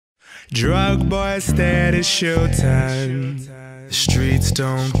Drug boys stare at showtime. The streets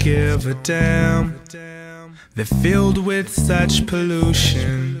don't give a damn. They're filled with such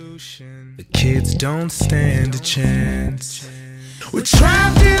pollution. The kids don't stand a chance. We're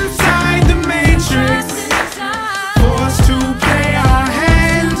trapped inside the matrix, forced to play our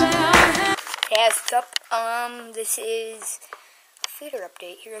hand. Hey, what's up? This is a feeder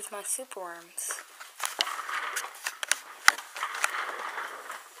update. Here's my superworms.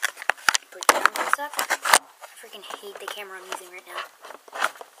 Put the cameras up. I freaking hate the camera I'm using right now.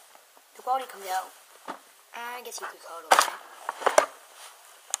 The quality comes out, I guess you could call it okay.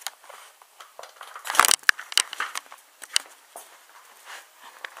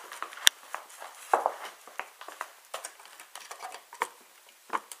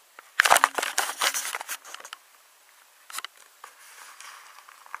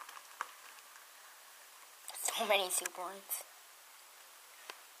 So many superworms.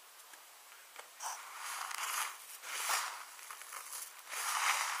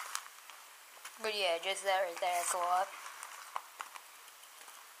 But yeah, just that right there, that's a lot.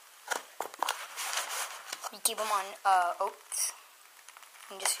 You keep them on oats.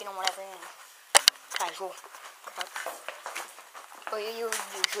 And just feed them whatever and casual. What you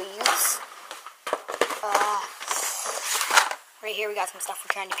usually use. Right here we got some stuff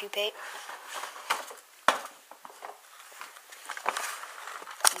we're trying to pupate.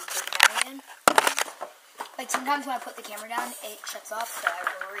 Like sometimes when I put the camera down, it shuts off, so I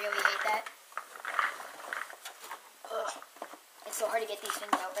really hate that. Ugh. It's so hard to get these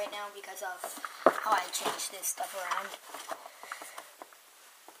things out right now because of how I changed this stuff around.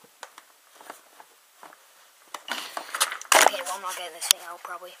 Okay, well I'm not getting this thing out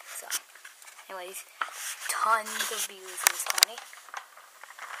probably, so. Anyways, tons of views this morning.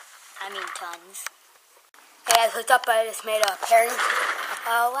 I mean tons. Hey guys, what's up? I just made a pairing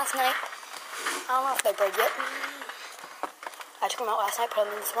last night. I don't know if they're bred yet. I took them out last night, put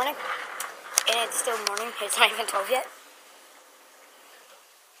them in this morning. And it's still morning. It's not even 12 yet.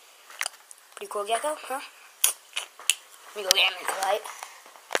 Pretty cool gecko, huh? Let me go get him into the light.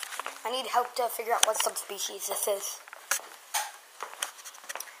 I need help to figure out what subspecies this is.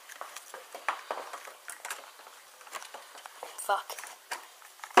 Fuck.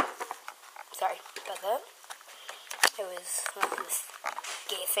 Sorry about that. It was this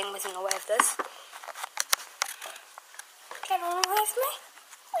gay thing was in the way of this. I don't know what's me.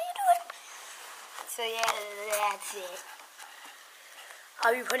 What are you doing? So yeah, that's it.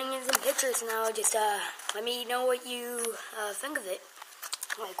 I'll be putting in some pictures now. Just let me know what you think of it.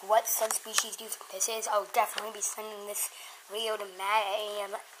 Like what subspecies do you think this is? I'll definitely be sending this video to Matt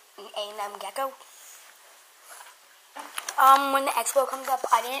A.M. Gecko. When the expo comes up,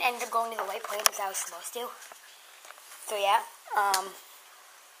 I didn't end up going to the White Plains as I was supposed to. So yeah,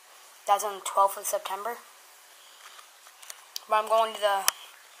 that's on the 12th of September. But I'm going to the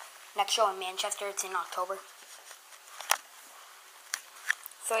next show in Manchester. It's in October.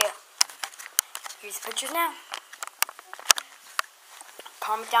 So yeah, here's the pictures now.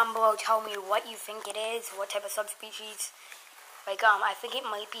 Comment down below, tell me what you think it is, what type of subspecies. Like, I think it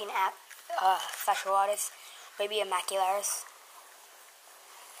might be an Facularis, maybe a E.Macularis.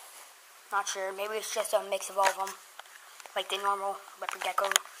 Not sure, maybe it's just a mix of all of them. Like the normal leopard gecko,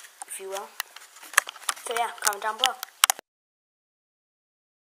 if you will. So yeah, comment down below.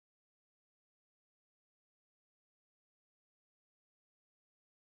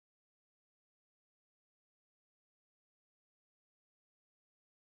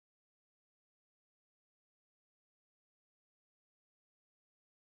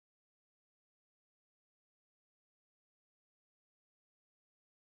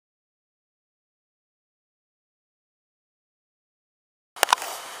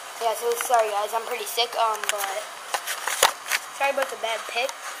 Yeah, so sorry guys, I'm pretty sick, but sorry about the bad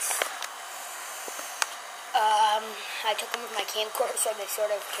pics. I took them with my camcorder, so they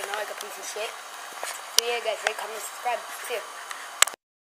sort of came out like a piece of shit. So yeah guys, rate, comment, subscribe. See ya.